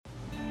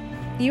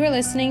You are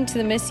listening to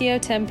the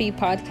Missio Tempe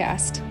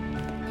podcast.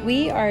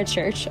 We are a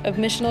church of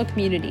missional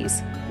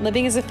communities,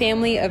 living as a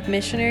family of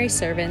missionary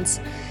servants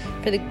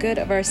for the good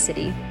of our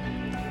city.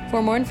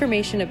 For more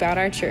information about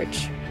our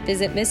church,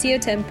 visit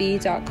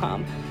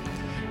missiotempe.com.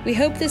 We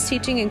hope this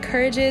teaching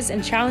encourages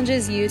and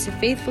challenges you to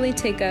faithfully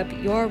take up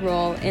your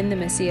role in the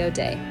Missio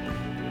Day.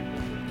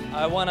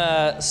 I want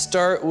to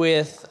start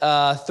with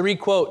 3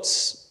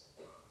 quotes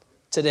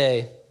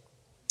today.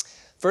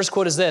 First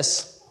quote is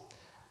this: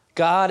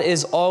 God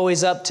is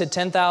always up to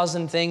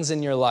 10,000 things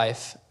in your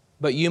life,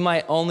 but you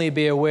might only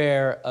be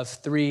aware of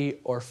 3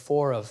 or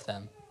 4 of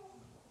them.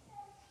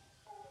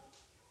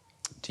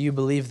 Do you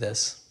believe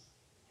this?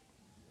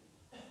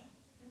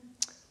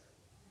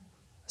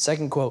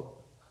 Second quote: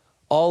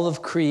 all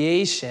of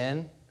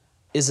creation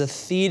is a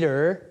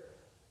theater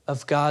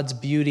of God's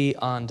beauty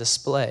on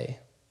display.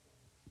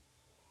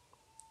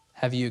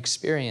 Have you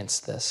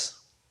experienced this?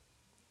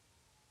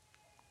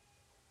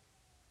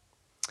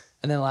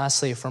 And then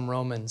lastly, from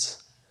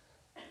Romans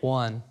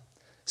 1,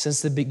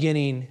 since the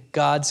beginning,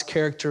 God's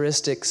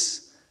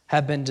characteristics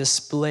have been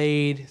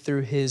displayed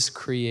through his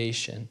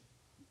creation.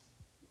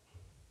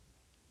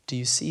 Do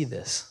you see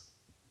this?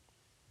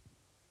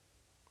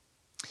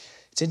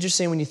 It's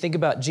interesting when you think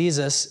about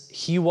Jesus,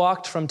 he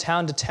walked from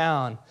town to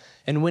town,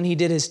 and when he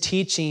did his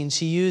teachings,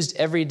 he used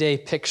everyday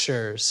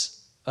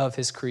pictures of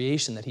his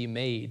creation that he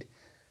made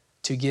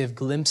to give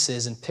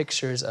glimpses and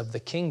pictures of the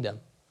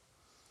kingdom.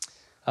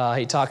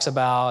 He talks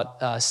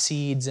about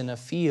seeds in a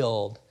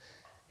field.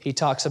 He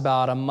talks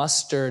about a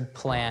mustard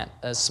plant,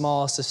 the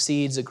smallest of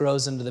seeds that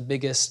grows into the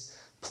biggest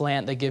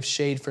plant that gives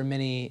shade for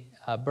many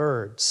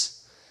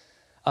birds.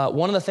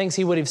 One of the things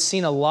he would have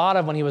seen a lot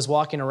of when he was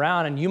walking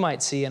around, and you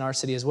might see in our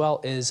city as well,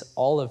 is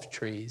olive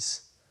trees.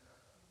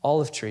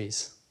 Olive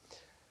trees.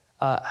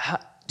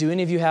 Do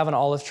any of you have an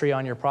olive tree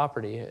on your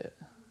property?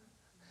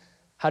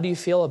 How do you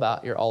feel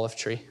about your olive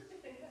tree?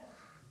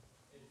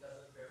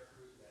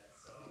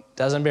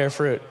 Doesn't bear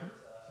fruit.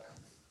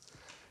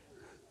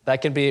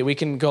 That can be, we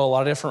can go a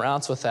lot of different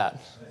routes with that.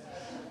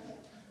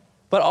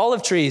 But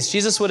olive trees,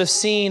 Jesus would have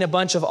seen a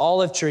bunch of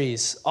olive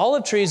trees.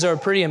 Olive trees are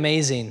pretty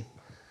amazing.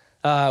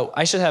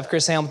 I should have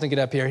Chris Hamilton get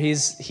up here.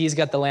 He's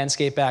got the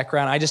landscape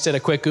background. I just did a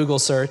quick Google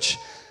search.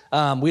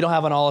 We don't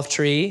have an olive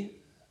tree.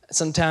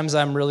 Sometimes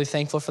I'm really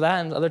thankful for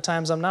that, and other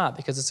times I'm not,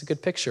 because it's a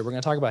good picture. We're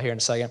going to talk about here in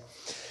a second.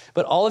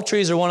 But olive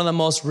trees are one of the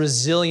most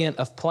resilient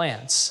of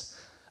plants.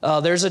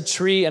 There's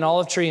an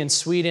olive tree in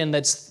Sweden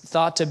that's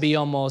thought to be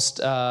almost,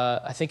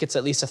 I think it's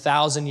at least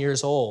 1,000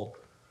 years old.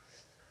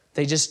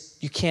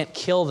 You can't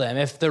kill them.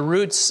 If the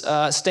roots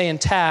stay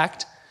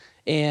intact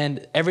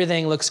and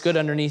everything looks good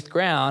underneath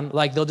ground,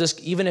 like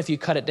even if you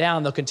cut it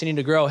down, they'll continue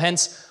to grow.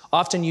 Hence,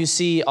 often you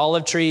see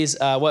olive trees,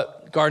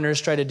 what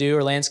gardeners try to do,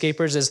 or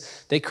landscapers,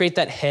 is they create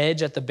that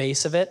hedge at the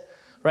base of it,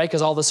 right?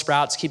 Because all the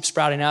sprouts keep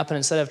sprouting up, and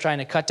instead of trying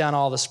to cut down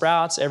all the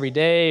sprouts every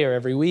day or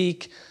every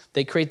week,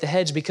 they create the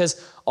hedge,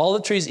 because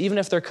olive trees, even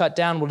if they're cut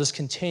down, will just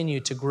continue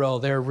to grow.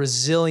 They're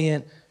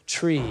resilient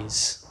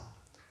trees.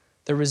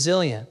 They're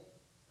resilient.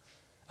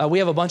 We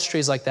have a bunch of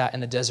trees like that in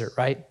the desert,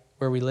 right,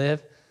 where we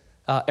live.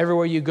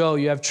 Everywhere you go,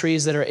 you have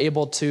trees that are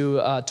able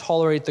to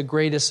tolerate the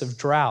greatest of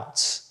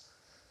droughts.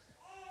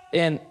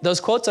 And those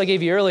quotes I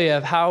gave you earlier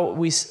of how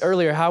we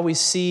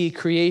see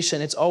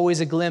creation, it's always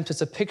a glimpse.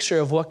 It's a picture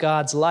of what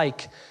God's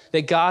like.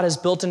 That God has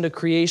built into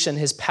creation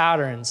his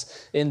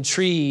patterns in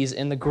trees,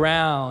 in the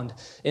ground,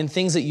 in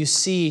things that you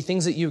see,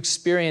 things that you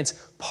experience,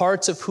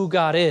 parts of who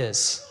God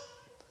is.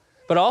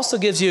 But also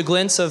gives you a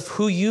glimpse of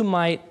who you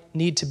might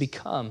need to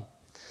become.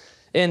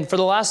 And for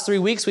the last 3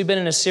 weeks, we've been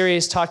in a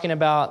series talking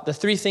about the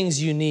 3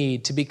 things you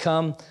need to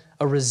become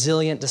a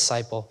resilient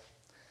disciple.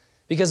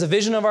 Because the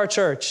vision of our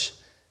church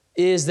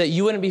is that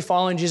you wouldn't be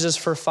following Jesus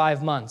for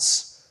 5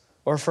 months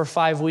or for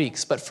 5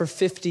 weeks, but for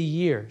 50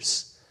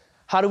 years.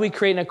 How do we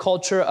create a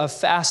culture of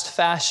fast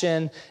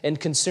fashion and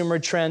consumer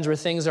trends where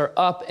things are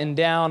up and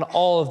down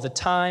all of the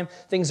time?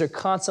 Things are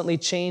constantly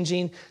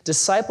changing.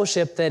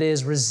 Discipleship that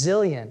is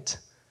resilient,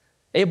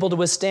 able to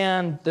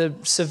withstand the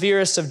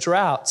severest of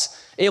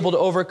droughts, able to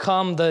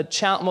overcome the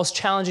most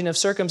challenging of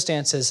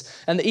circumstances.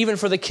 And even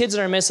for the kids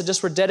in our midst that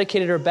just were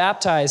dedicated or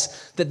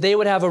baptized, that they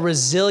would have a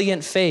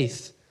resilient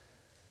faith,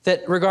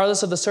 that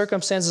regardless of the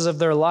circumstances of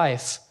their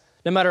life,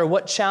 no matter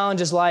what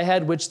challenges lie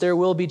ahead, which there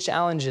will be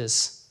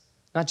challenges,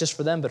 not just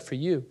for them, but for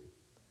you.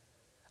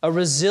 A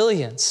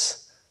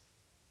resilience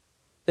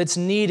that's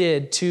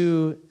needed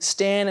to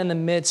stand in the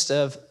midst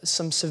of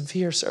some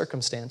severe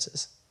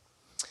circumstances.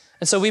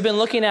 And so we've been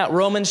looking at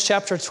Romans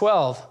chapter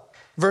 12,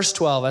 verse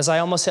 12, as I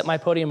almost hit my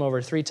podium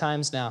over 3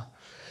 times now.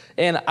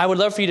 And I would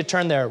love for you to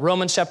turn there.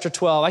 Romans chapter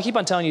 12. I keep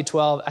on telling you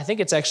 12. I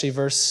think it's actually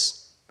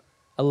verse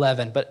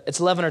 11, but it's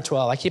 11 or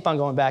 12. I keep on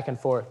going back and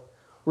forth.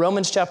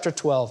 Romans chapter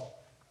 12.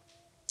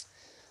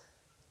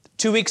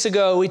 2 weeks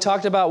ago, we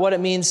talked about what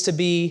it means to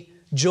be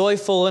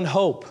joyful in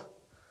hope.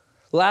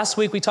 Last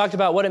week, we talked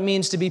about what it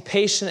means to be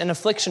patient in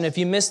affliction. If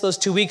you missed those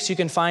 2 weeks, you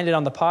can find it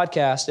on the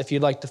podcast if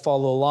you'd like to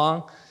follow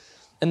along.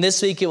 And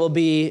this week, it will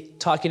be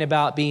talking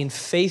about being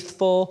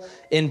faithful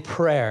in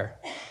prayer.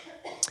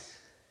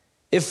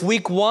 If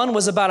week 1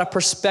 was about a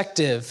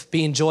perspective,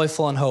 being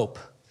joyful in hope,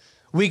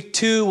 week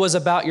 2 was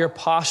about your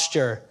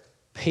posture,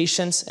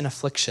 patience in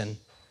affliction,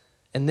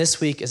 and this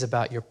week is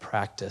about your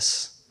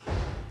practice,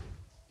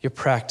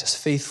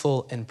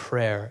 faithful in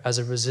prayer as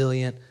a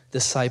resilient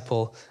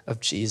disciple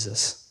of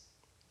Jesus.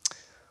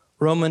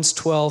 Romans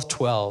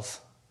 12:12.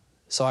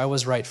 So I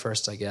was right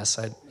first, I guess.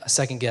 I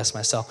second guessed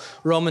myself.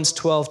 Romans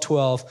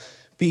 12:12.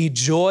 Be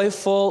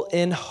joyful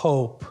in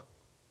hope,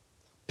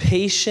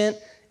 patient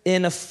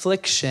in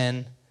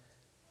affliction,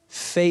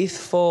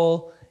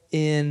 faithful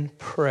in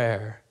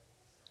prayer.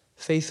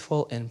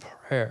 Faithful in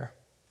prayer.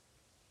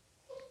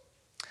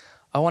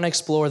 I want to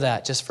explore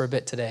that just for a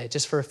bit today,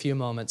 just for a few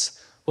moments.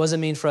 What does it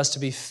mean for us to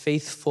be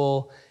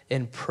faithful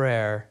in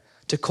prayer,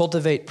 to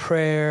cultivate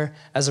prayer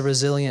as a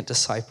resilient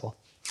disciple?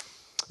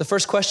 The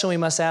first question we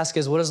must ask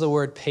is, what does the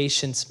word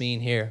patience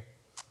mean here?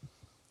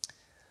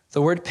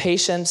 The word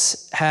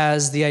patience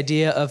has the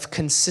idea of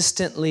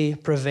consistently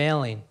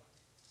prevailing.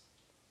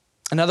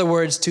 In other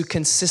words, to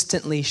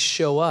consistently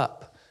show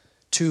up,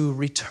 to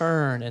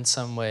return in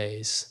some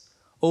ways,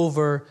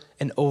 over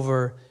and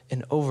over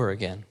and over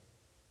again.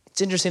 It's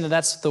interesting that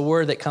that's the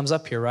word that comes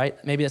up here,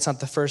 right? Maybe that's not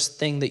the first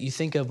thing that you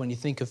think of when you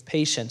think of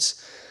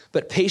patience.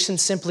 But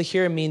patience simply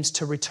here means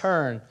to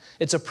return.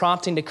 It's a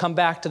prompting to come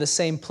back to the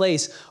same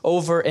place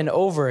over and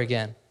over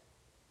again.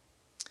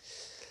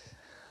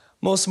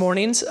 Most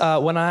mornings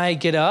when I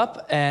get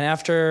up and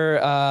after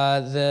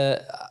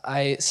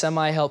I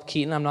semi-help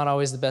Keaton, I'm not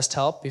always the best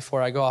help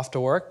before I go off to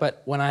work,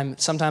 but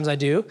sometimes I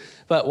do.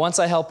 But once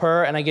I help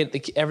her and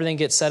everything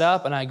gets set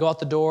up and I go out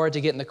the door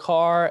to get in the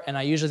car and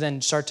I usually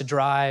then start to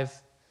drive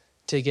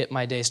to get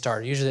my day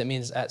started. Usually that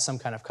means at some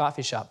kind of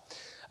coffee shop.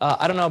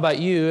 I don't know about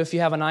you if you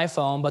have an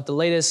iPhone, but the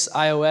latest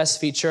iOS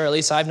feature, at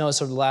least I've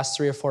noticed over the last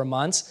 3 or 4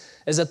 months,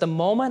 is that the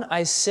moment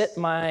I sit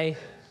my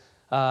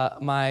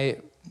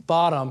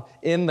bottom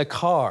in the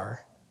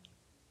car,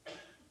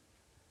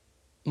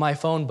 my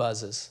phone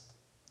buzzes.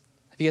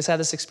 Have you guys had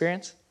this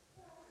experience?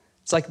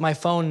 It's like my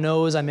phone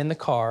knows I'm in the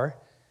car,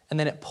 and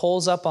then it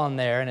pulls up on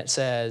there and it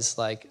says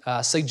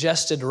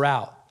suggested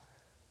route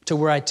to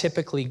where I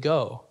typically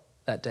go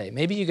that day.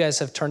 Maybe you guys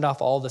have turned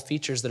off all the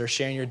features that are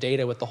sharing your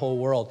data with the whole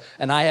world,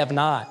 and I have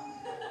not.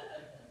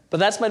 But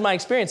that's been my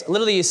experience.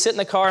 Literally, you sit in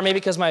the car, maybe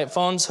because my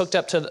phone's hooked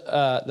up to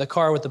the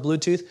car with the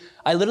Bluetooth.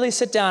 I literally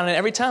sit down, and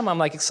every time I'm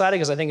excited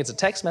because I think it's a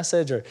text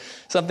message or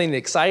something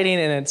exciting,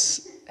 and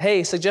it's,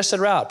 hey, suggested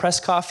route, press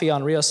coffee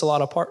on Rio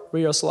Salado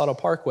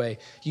Parkway.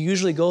 You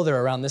usually go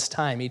there around this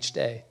time each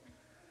day.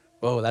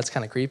 Whoa, that's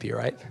kind of creepy,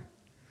 right?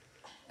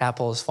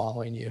 Apple is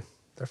following you.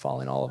 They're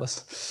following all of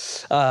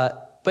us.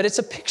 But it's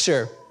a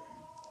picture.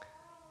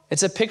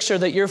 It's a picture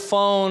that your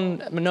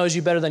phone knows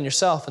you better than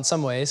yourself in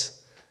some ways,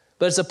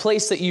 but it's a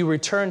place that you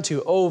return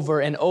to over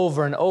and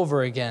over and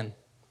over again.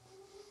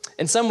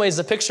 In some ways,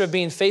 the picture of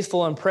being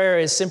faithful in prayer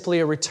is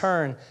simply a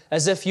return,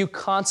 as if you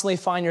constantly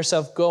find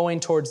yourself going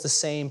towards the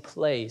same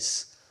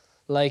place,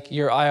 like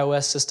your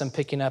iOS system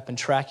picking up and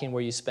tracking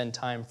where you spend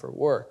time for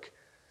work.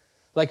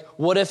 Like,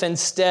 what if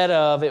instead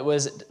of it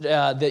was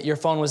that your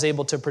phone was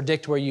able to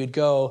predict where you'd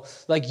go,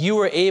 like you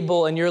were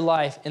able in your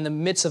life, in the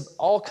midst of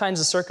all kinds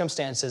of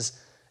circumstances,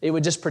 it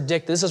would just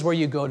predict this is where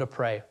you go to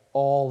pray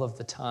all of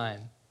the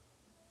time.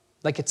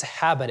 Like it's a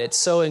habit. It's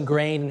so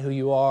ingrained in who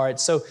you are.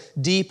 It's so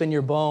deep in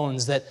your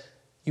bones that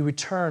you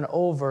return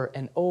over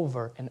and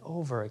over and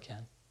over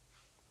again.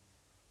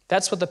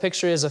 That's what the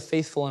picture is of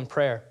faithful in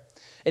prayer.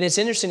 And it's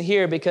interesting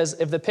here because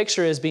if the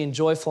picture is being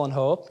joyful in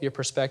hope, your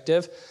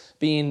perspective,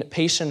 being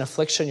patient in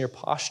affliction, your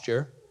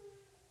posture,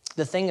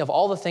 the thing of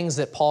all the things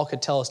that Paul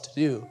could tell us to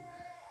do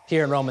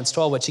here in Romans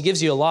 12, which he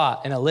gives you a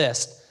lot in a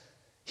list,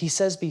 he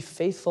says be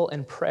faithful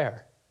in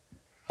prayer.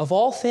 Of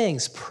all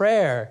things,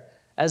 prayer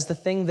as the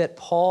thing that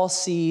Paul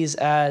sees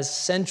as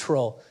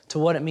central to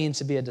what it means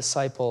to be a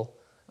disciple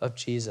of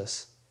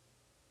Jesus.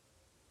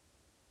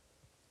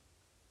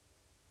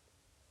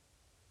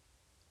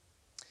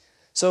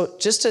 So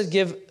just to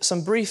give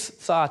some brief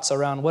thoughts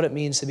around what it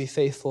means to be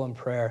faithful in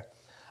prayer,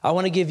 I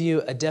want to give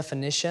you a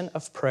definition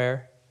of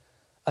prayer,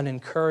 an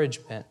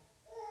encouragement,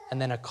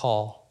 and then a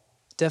call.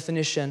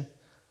 Definition,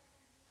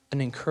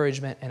 an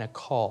encouragement, and a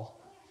call.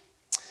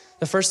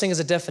 The first thing is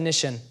a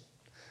definition.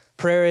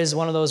 Prayer is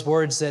one of those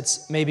words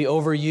that's maybe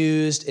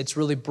overused, it's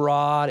really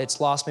broad,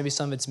 it's lost maybe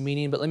some of its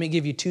meaning, but let me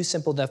give you 2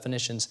 simple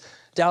definitions.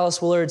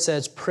 Dallas Willard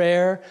says,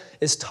 prayer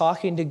is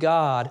talking to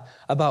God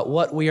about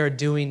what we are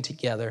doing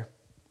together.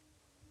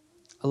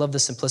 I love the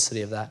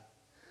simplicity of that.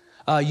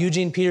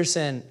 Eugene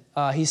Peterson,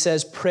 he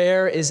says,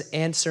 prayer is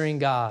answering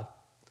God.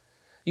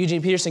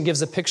 Eugene Peterson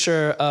gives a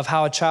picture of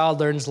how a child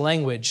learns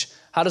language.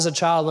 How does a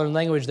child learn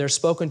language? They're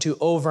spoken to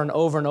over and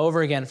over and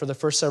over again for the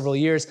first several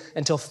years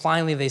until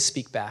finally they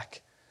speak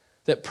back.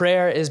 That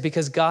prayer is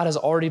because God has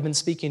already been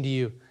speaking to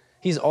you.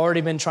 He's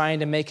already been trying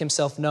to make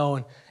himself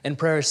known, and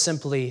prayer is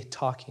simply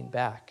talking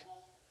back,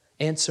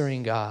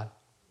 answering God.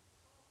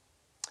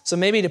 So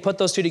maybe to put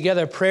those 2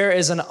 together, prayer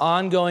is an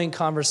ongoing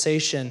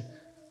conversation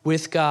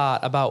with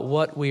God about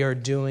what we are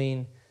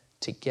doing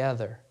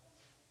together.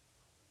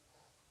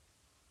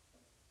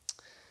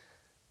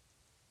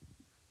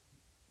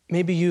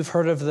 maybe you've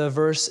heard of the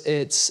verse.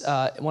 It's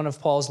one of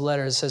Paul's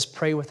letters. It says,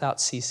 pray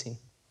without ceasing.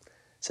 It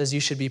says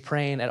you should be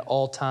praying at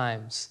all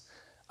times.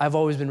 I've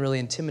always been really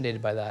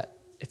intimidated by that.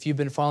 If you've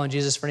been following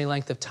Jesus for any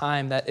length of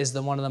time, that is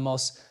one of the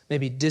most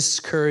maybe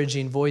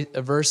discouraging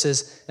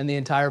verses in the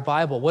entire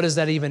Bible. What does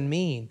that even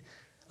mean?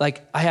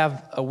 Like, I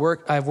have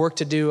work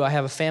to do. I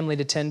have a family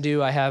to tend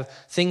to. I have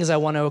things I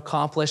want to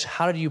accomplish.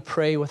 How do you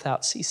pray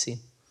without ceasing?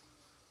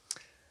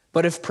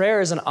 But if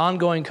prayer is an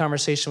ongoing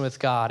conversation with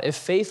God, if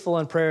faithful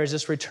in prayer is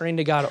just returning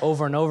to God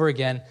over and over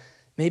again,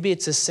 maybe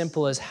it's as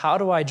simple as, how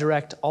do I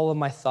direct all of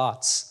my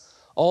thoughts,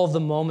 all of the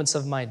moments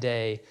of my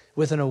day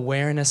with an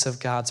awareness of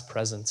God's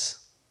presence?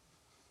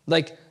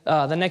 Like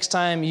the next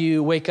time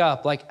you wake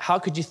up, like how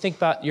could you think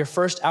about your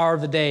first hour of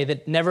the day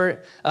that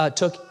never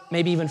took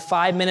maybe even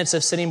 5 minutes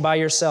of sitting by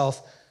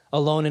yourself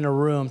alone in a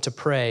room to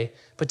pray,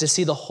 but to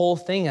see the whole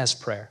thing as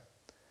prayer?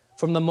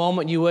 From the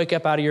moment you wake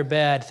up out of your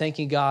bed,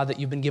 thanking God that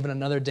you've been given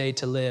another day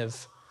to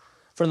live.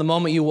 From the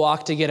moment you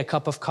walk to get a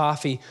cup of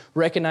coffee,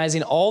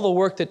 recognizing all the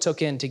work that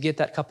took in to get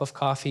that cup of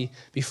coffee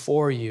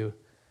before you,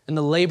 and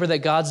the labor that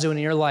God's doing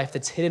in your life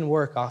that's hidden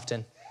work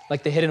often,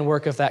 like the hidden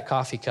work of that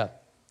coffee cup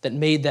that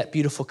made that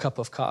beautiful cup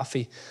of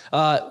coffee.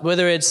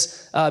 Whether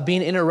it's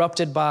being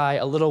interrupted by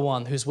a little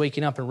one who's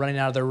waking up and running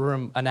out of their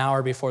room an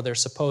hour before they're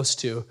supposed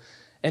to,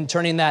 and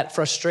turning that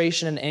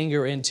frustration and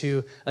anger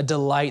into a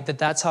delight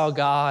that's how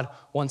God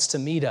wants to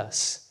meet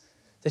us.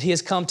 That he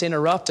has come to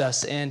interrupt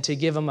us and to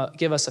give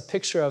us a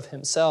picture of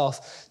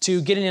himself,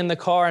 to getting in the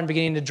car and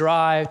beginning to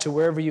drive to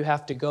wherever you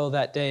have to go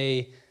that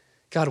day.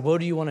 God, what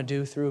do you want to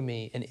do through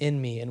me and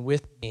in me and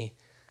with me?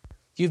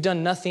 You've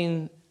done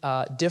nothing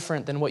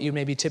different than what you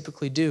maybe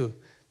typically do,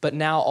 but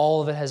now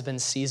all of it has been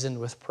seasoned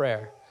with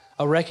prayer,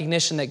 a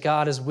recognition that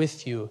God is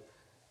with you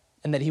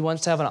and that he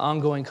wants to have an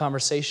ongoing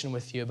conversation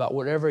with you about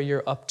whatever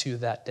you're up to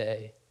that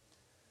day.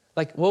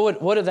 Like,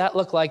 what would that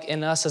look like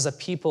in us as a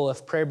people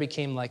if prayer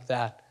became like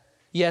that?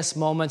 Yes,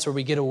 moments where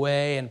we get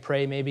away and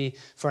pray maybe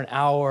for an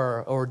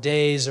hour or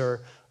days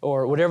or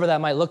whatever that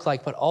might look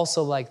like, but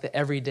also like the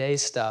everyday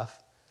stuff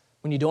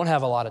when you don't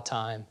have a lot of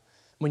time,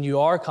 when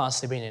you are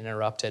constantly being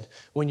interrupted,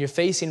 when you're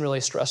facing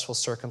really stressful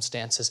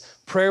circumstances.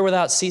 Prayer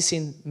without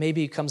ceasing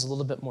maybe becomes a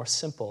little bit more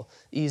simple,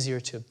 easier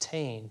to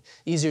obtain,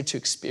 easier to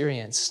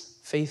experience,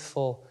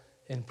 faithful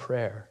in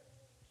prayer.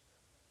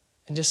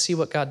 And just see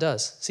what God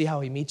does. See how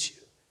he meets you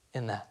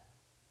in that.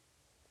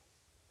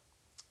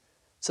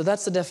 So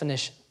that's the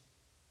definition.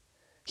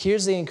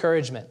 Here's the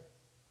encouragement.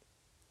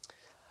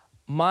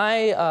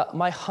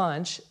 My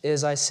hunch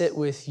as I sit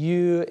with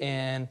you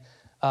and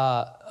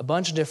a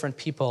bunch of different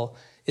people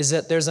is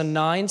that there's a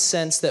 9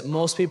 sense that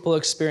most people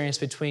experience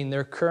between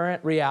their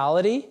current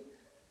reality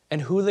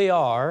and who they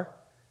are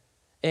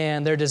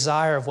and their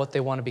desire of what they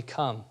want to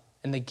become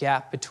and the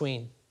gap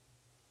between.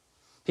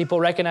 People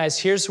recognize,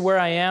 here's where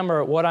I am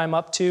or what I'm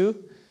up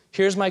to.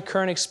 Here's my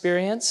current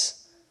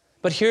experience,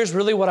 but here's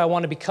really what I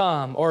want to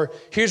become, or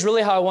here's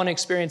really how I want to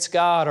experience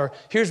God, or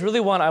here's really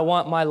what I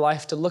want my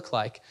life to look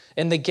like.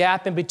 And the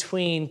gap in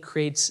between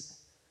creates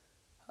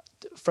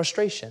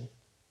frustration,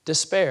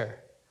 despair.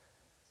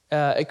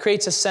 It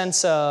creates a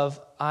sense of,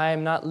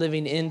 I'm not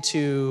living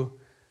into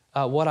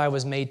what I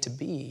was made to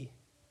be.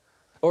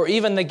 Or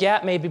even the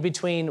gap maybe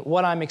between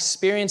what I'm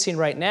experiencing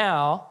right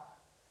now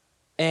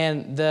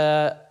and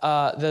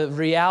the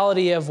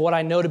reality of what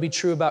I know to be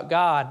true about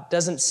God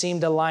doesn't seem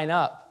to line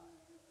up.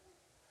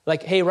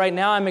 Like, hey, right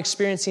now I'm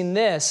experiencing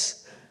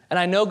this, and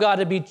I know God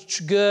to be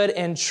good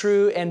and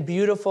true and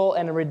beautiful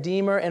and a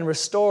redeemer and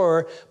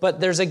restorer,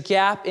 but there's a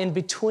gap in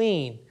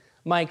between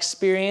my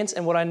experience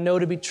and what I know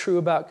to be true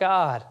about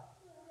God.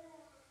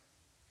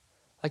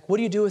 Like, what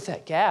do you do with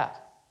that gap?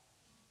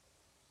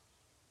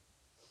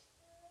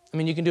 I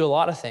mean, you can do a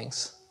lot of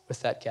things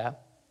with that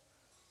gap.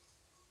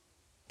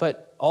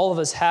 But all of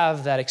us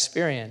have that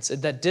experience,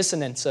 that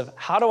dissonance of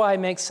how do I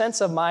make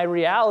sense of my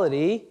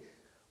reality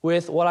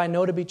with what I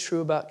know to be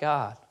true about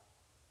God?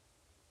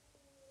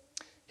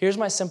 Here's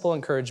my simple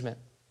encouragement.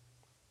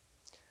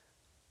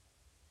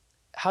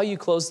 How you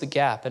close the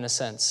gap, in a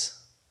sense.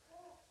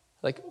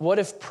 Like, what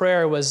if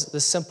prayer was the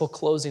simple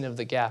closing of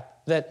the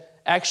gap? That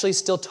actually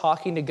still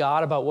talking to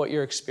God about what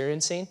you're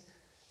experiencing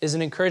is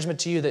an encouragement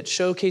to you that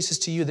showcases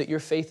to you that your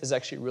faith is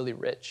actually really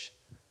rich.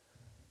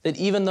 That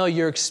even though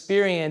your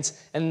experience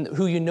and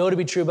who you know to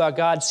be true about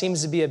God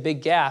seems to be a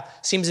big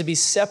gap, seems to be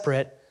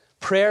separate,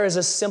 prayer is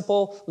a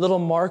simple little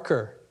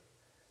marker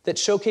that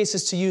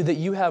showcases to you that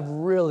you have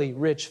really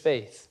rich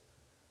faith.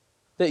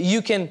 That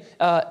you can,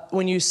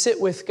 when you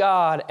sit with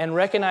God and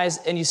recognize,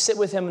 and you sit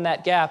with him in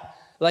that gap,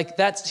 like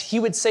he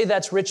would say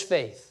that's rich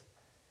faith.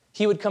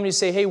 He would come to you and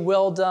say, hey,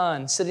 well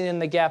done, sitting in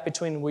the gap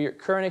between what your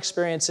current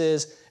experience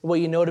is and what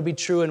you know to be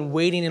true and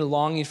waiting and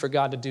longing for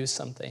God to do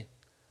something.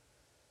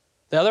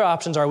 The other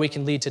options are we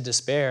can lead to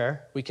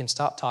despair. We can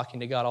stop talking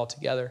to God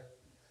altogether.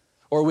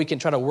 Or we can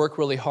try to work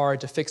really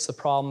hard to fix the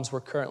problems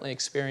we're currently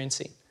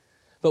experiencing.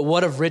 But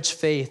what of rich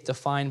faith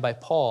defined by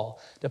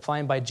Paul,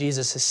 defined by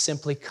Jesus, is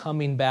simply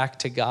coming back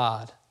to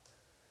God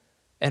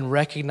and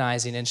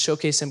recognizing and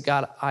showcasing,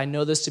 God, I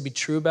know this to be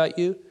true about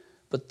you,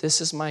 but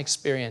this is my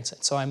experience.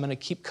 And so I'm going to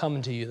keep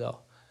coming to you, though.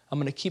 I'm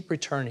going to keep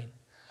returning.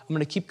 I'm going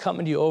to keep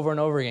coming to you over and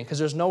over again because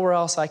there's nowhere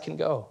else I can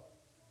go.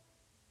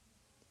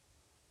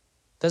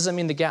 Doesn't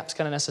mean the gap's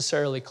going to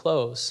necessarily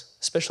close,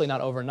 especially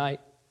not overnight.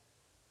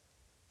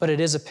 But it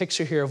is a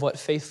picture here of what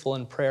faithful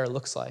in prayer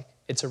looks like.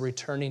 It's a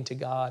returning to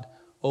God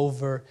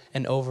over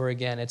and over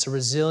again. It's a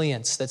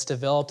resilience that's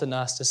developed in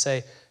us to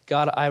say,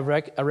 God, I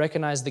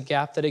recognize the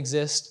gap that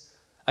exists.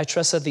 I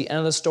trust at the end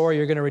of the story,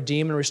 you're going to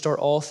redeem and restore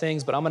all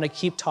things, but I'm going to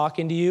keep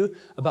talking to you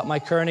about my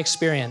current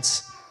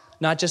experience.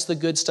 Not just the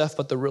good stuff,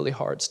 but the really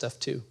hard stuff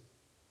too.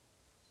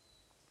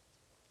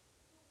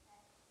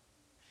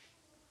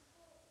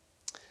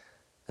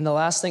 And the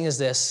last thing is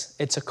this,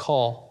 it's a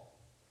call.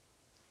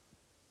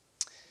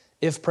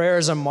 If prayer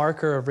is a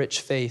marker of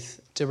rich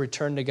faith to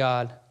return to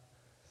God,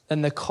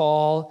 then the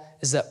call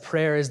is that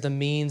prayer is the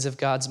means of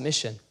God's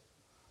mission.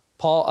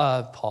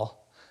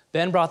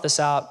 Ben brought this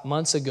out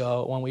months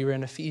ago when we were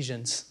in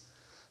Ephesians,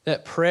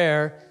 that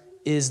prayer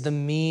is the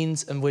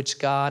means in which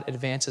God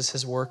advances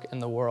his work in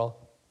the world.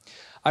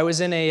 I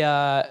was in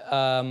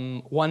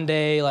a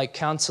one-day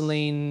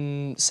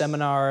counseling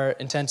seminar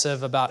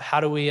intensive about how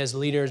do we as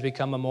leaders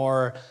become a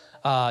more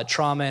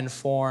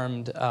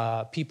trauma-informed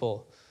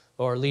people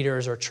or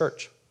leaders or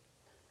church.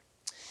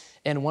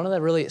 And one of the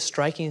really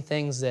striking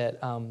things that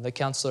the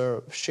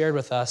counselor shared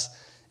with us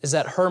is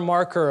that her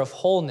marker of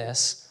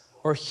wholeness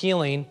or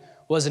healing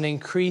was an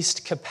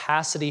increased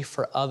capacity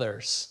for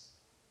others.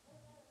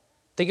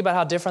 Think about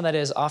how different that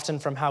is often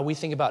from how we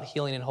think about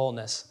healing and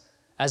wholeness,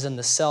 as in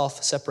the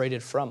self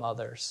separated from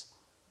others.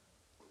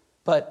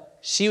 But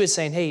she was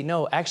saying, hey,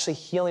 no, actually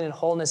healing and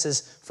wholeness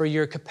is for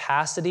your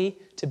capacity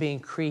to be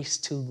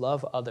increased to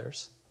love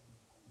others.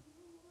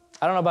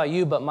 I don't know about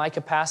you, but my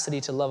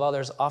capacity to love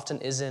others often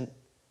isn't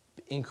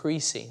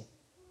increasing.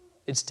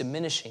 It's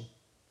diminishing.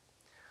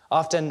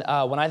 Often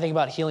when I think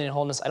about healing and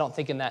wholeness, I don't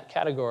think in that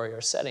category or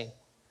setting.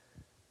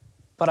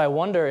 But I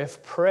wonder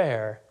if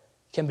prayer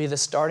can be the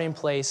starting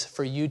place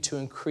for you to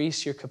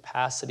increase your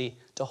capacity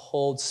to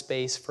hold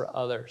space for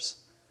others.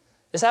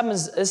 This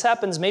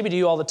happens maybe to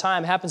you all the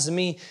time. It happens to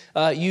me.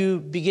 You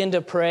begin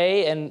to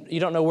pray and you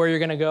don't know where you're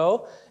going to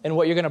go and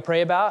what you're going to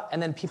pray about,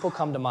 and then people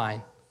come to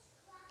mind.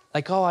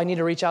 Like, oh, I need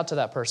to reach out to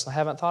that person. I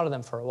haven't thought of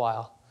them for a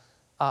while.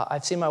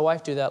 I've seen my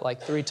wife do that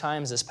 3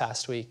 times this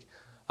past week.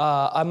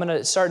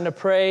 I'm starting to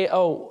pray.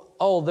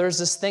 Oh, there's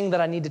this thing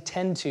that I need to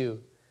tend to.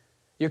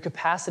 Your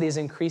capacity is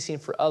increasing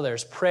for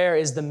others. Prayer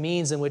is the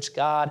means in which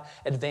God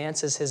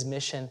advances his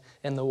mission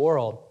in the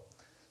world.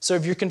 So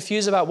if you're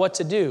confused about what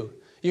to do,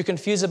 you're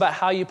confused about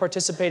how you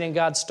participate in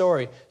God's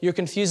story, you're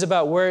confused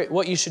about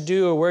what you should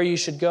do or where you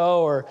should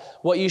go or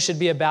what you should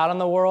be about in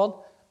the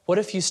world, what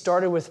if you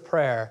started with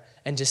prayer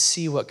and just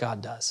see what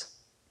God does?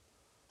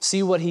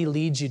 See what he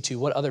leads you to,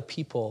 what other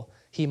people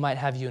he might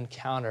have you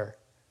encounter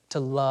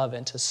to love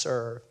and to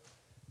serve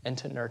and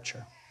to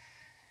nurture.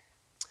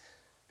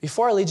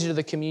 Before I lead you to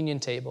the communion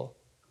table,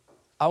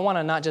 I want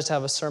to not just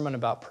have a sermon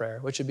about prayer,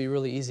 which would be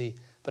really easy,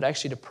 but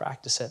actually to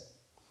practice it.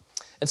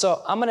 And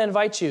so I'm going to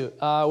invite you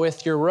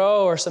with your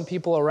row or some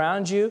people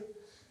around you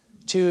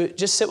to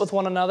just sit with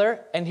one another.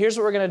 And here's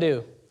what we're going to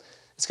do.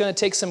 It's going to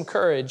take some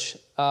courage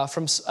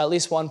from at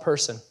least one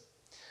person.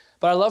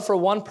 But I'd love for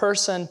one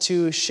person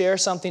to share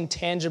something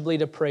tangibly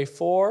to pray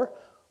for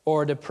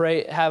or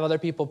to have other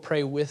people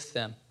pray with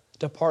them,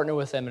 to partner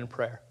with them in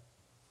prayer.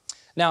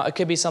 Now, it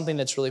could be something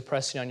that's really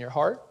pressing on your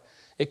heart.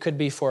 It could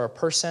be for a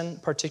person,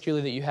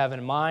 particularly that you have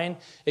in mind.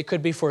 It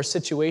could be for a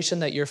situation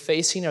that you're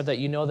facing or that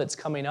you know that's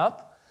coming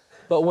up.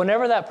 But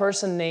whenever that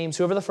person names,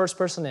 whoever the first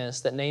person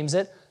is that names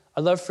it,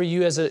 I'd love for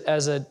you as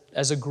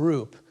a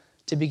group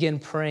to begin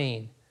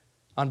praying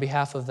on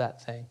behalf of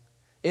that thing.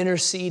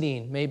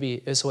 Interceding maybe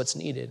is what's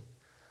needed.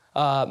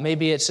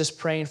 Maybe it's just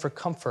praying for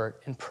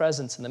comfort and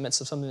presence in the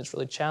midst of something that's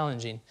really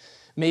challenging.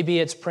 Maybe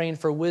it's praying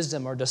for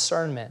wisdom or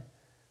discernment.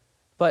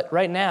 But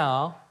right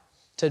now,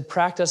 to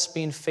practice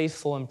being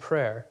faithful in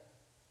prayer,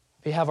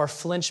 we have our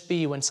flinch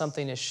be when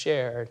something is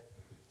shared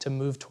to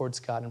move towards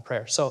God in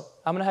prayer. So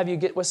I'm going to have you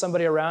get with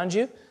somebody around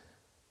you.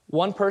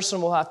 One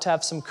person will have to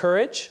have some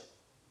courage.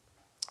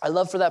 I'd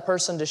love for that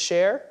person to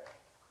share.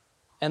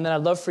 And then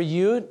I'd love for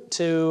you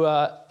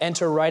to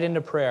enter right into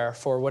prayer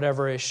for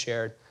whatever is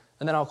shared.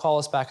 And then I'll call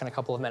us back in a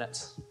couple of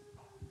minutes.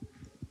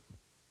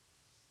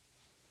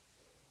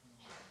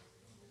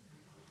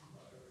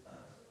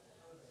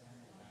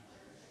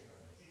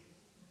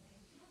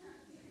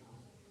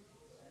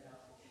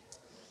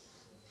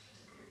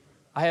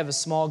 I have a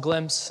small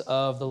glimpse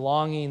of the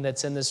longing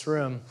that's in this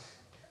room.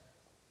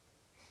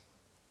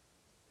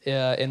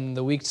 In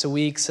the weeks to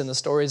weeks and the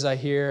stories I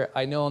hear,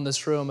 I know in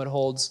this room it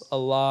holds a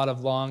lot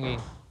of longing.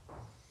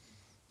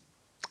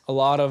 A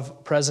lot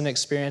of present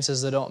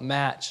experiences that don't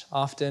match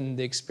often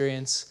the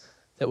experience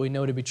that we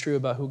know to be true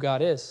about who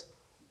God is.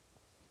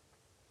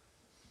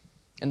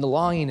 And the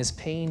longing is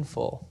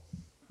painful.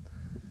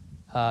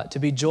 To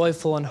be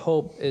joyful in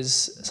hope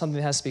is something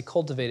that has to be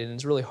cultivated, and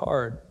it's really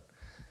hard.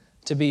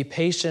 To be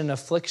patient in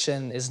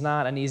affliction is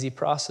not an easy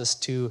process.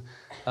 To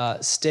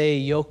stay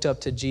yoked up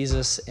to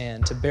Jesus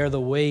and to bear the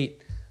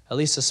weight at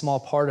least a small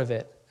part of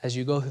it, as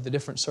you go through the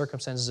different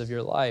circumstances of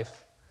your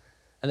life.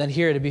 And then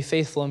here, to be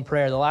faithful in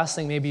prayer. The last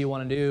thing maybe you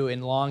want to do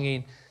in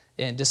longing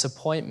and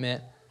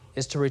disappointment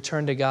is to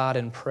return to God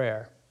in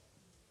prayer.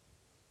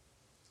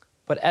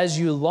 But as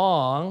you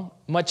long,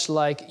 much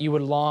like you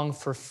would long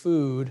for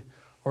food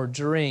or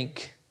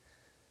drink,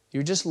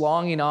 you're just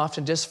longing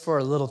often just for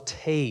a little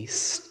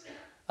taste,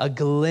 a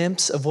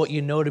glimpse of what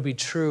you know to be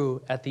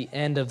true at the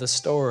end of the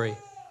story.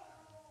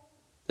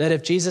 That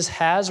if Jesus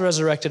has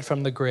resurrected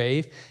from the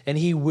grave and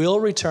he will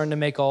return to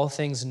make all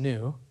things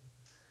new,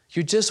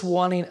 you're just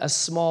wanting a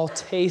small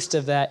taste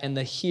of that in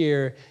the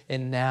here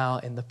and now,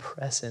 in the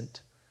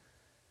present.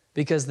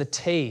 Because the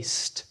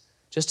taste,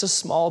 just a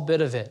small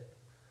bit of it,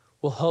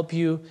 will help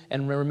you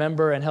and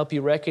remember and help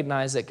you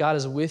recognize that God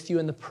is with you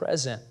in the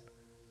present.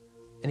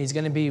 And he's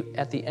going to be,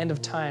 at the end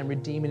of time,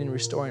 redeeming and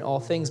restoring all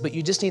things. But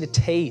you just need a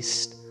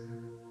taste.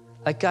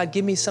 Like, God,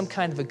 give me some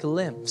kind of a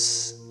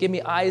glimpse. Give me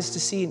eyes to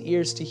see and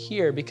ears to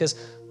hear, because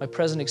my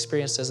present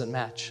experience doesn't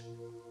match.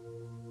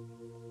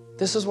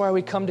 This is why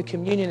we come to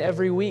communion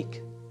every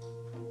week.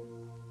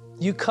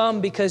 You come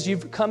because you're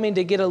coming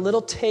to get a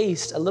little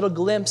taste, a little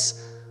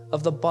glimpse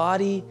of the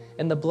body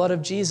and the blood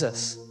of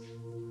Jesus.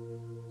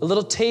 A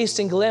little taste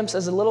and glimpse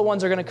as the little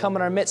ones are going to come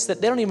in our midst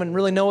that they don't even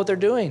really know what they're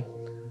doing.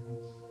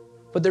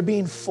 But they're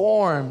being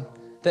formed,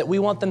 that we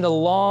want them to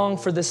long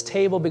for this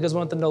table because we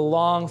want them to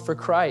long for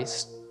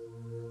Christ.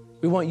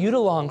 We want you to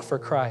long for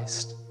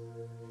Christ,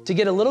 to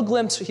get a little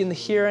glimpse in the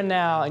here and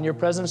now in your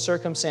present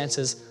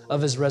circumstances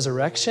of his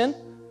resurrection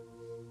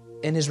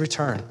and his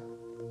return.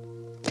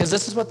 Because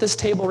this is what this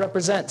table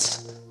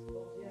represents.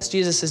 It's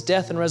Jesus'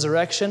 death and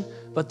resurrection,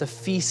 but the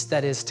feast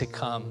that is to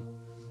come.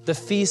 The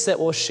feast that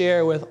we'll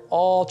share with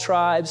all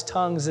tribes,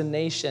 tongues, and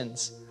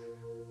nations.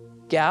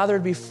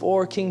 Gathered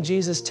before King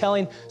Jesus,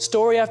 telling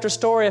story after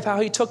story of how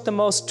he took the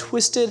most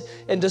twisted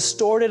and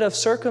distorted of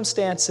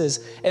circumstances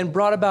and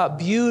brought about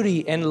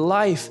beauty and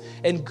life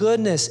and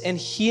goodness and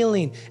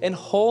healing and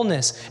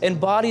wholeness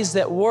and bodies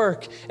that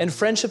work and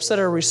friendships that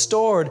are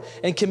restored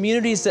and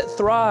communities that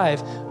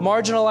thrive,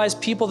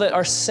 marginalized people that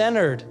are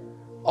centered.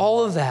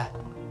 All of that.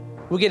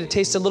 We get to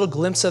taste a little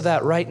glimpse of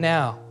that right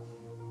now.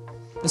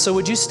 And so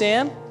would you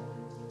stand?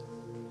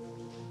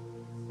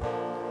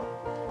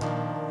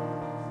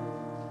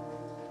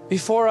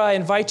 Before I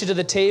invite you to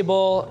the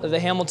table, the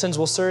Hamiltons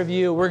will serve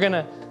you. We're going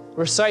to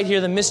recite here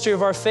the mystery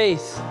of our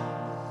faith.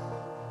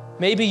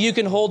 Maybe you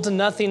can hold to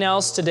nothing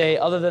else today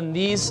other than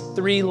these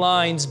 3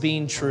 lines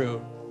being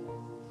true.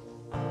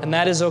 And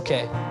that is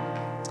okay.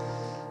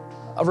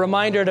 A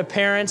reminder to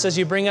parents as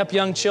you bring up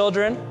young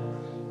children,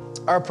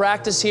 our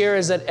practice here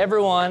is that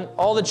everyone,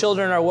 all the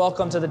children are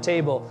welcome to the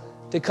table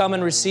to come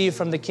and receive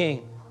from the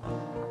King.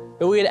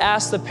 But we had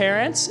asked the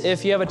parents,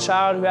 if you have a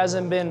child who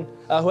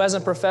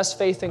hasn't professed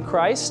faith in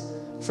Christ,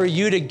 for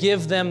you to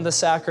give them the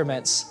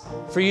sacraments,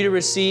 for you to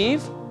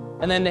receive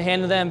and then to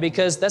hand to them,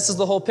 because this is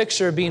the whole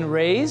picture of being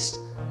raised,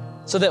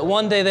 so that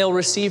one day they'll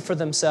receive for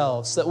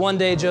themselves, that one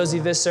day Josie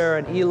Visser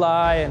and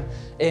Eli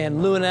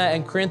and Luna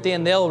and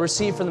Corinthian, they'll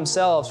receive for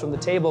themselves from the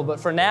table. But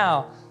for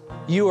now,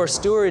 you are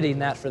stewarding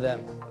that for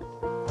them.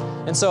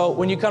 And so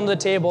when you come to the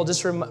table,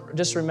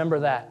 just remember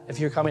that if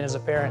you're coming as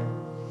a parent.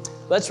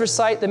 Let's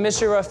recite the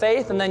mystery of our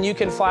faith, and then you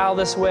can file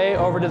this way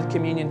over to the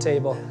communion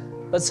table.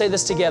 Let's say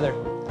this together.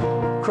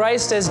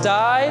 Christ has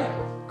died,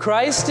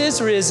 Christ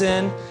is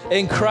risen,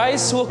 and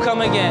Christ will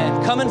come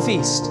again. Come and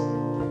feast.